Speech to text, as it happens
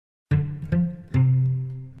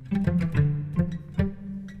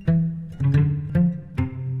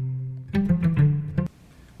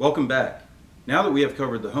Welcome back. Now that we have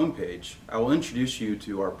covered the home page, I will introduce you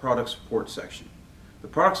to our product support section. The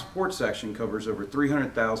product support section covers over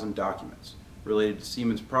 300,000 documents related to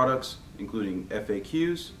Siemens products, including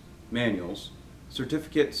FAQs, manuals,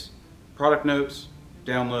 certificates, product notes,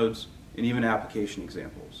 downloads, and even application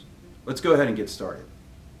examples. Let's go ahead and get started.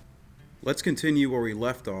 Let's continue where we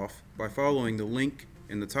left off by following the link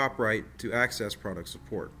in the top right to access product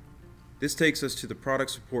support. This takes us to the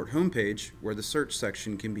product support homepage where the search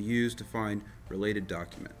section can be used to find related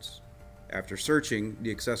documents. After searching,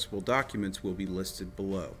 the accessible documents will be listed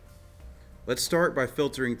below. Let's start by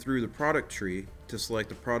filtering through the product tree to select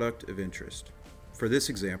the product of interest. For this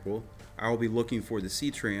example, I will be looking for the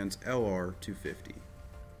C-Trans LR250.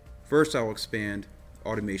 First, I will expand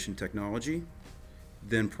Automation Technology,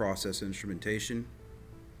 then Process Instrumentation,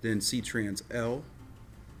 then C-Trans L,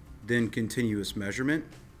 then Continuous Measurement,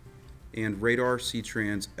 and Radar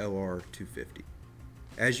C-Trans LR250.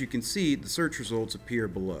 As you can see, the search results appear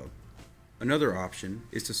below. Another option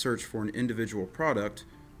is to search for an individual product,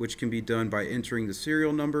 which can be done by entering the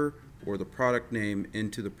serial number or the product name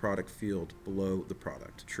into the product field below the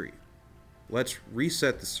product tree. Let's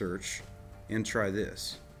reset the search and try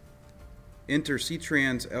this. Enter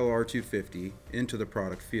C-Trans LR250 into the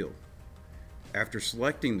product field. After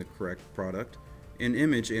selecting the correct product, an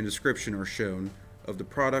image and description are shown of the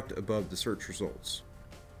product above the search results.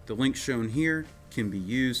 The link shown here can be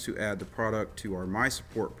used to add the product to our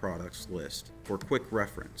mySupport products list for quick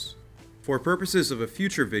reference. For purposes of a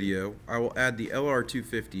future video, I will add the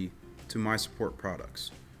LR250 to mySupport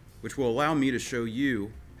products, which will allow me to show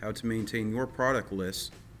you how to maintain your product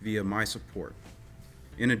lists via mySupport.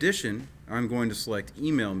 In addition, I'm going to select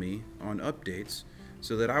Email Me on updates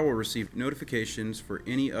so that I will receive notifications for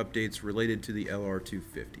any updates related to the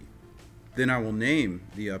LR250. Then I will name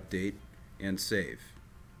the update and save.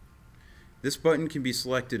 This button can be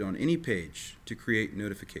selected on any page to create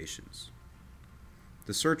notifications.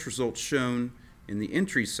 The search results shown in the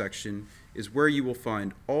Entries section is where you will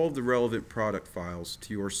find all of the relevant product files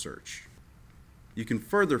to your search. You can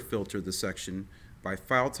further filter the section by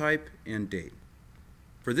file type and date.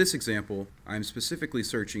 For this example, I am specifically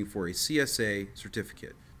searching for a CSA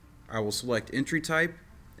certificate. I will select Entry Type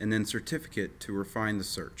and then Certificate to refine the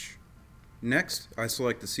search. Next, I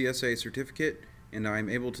select the CSA certificate and I am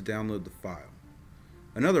able to download the file.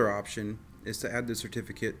 Another option is to add the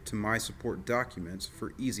certificate to mySupport documents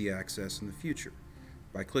for easy access in the future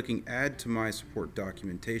by clicking Add to mySupport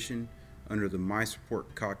Documentation under the mySupport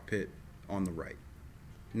cockpit on the right.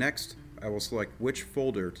 Next, I will select which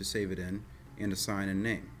folder to save it in and assign a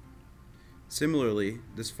name. Similarly,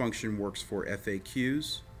 this function works for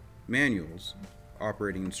FAQs, manuals,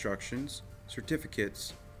 operating instructions,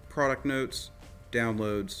 certificates, product notes,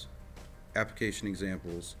 downloads, application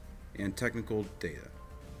examples, and technical data.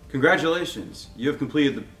 Congratulations! You have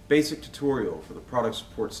completed the basic tutorial for the product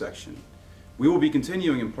support section. We will be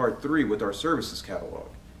continuing in part 3 with our services catalog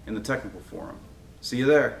in the technical forum. See you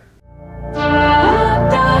there!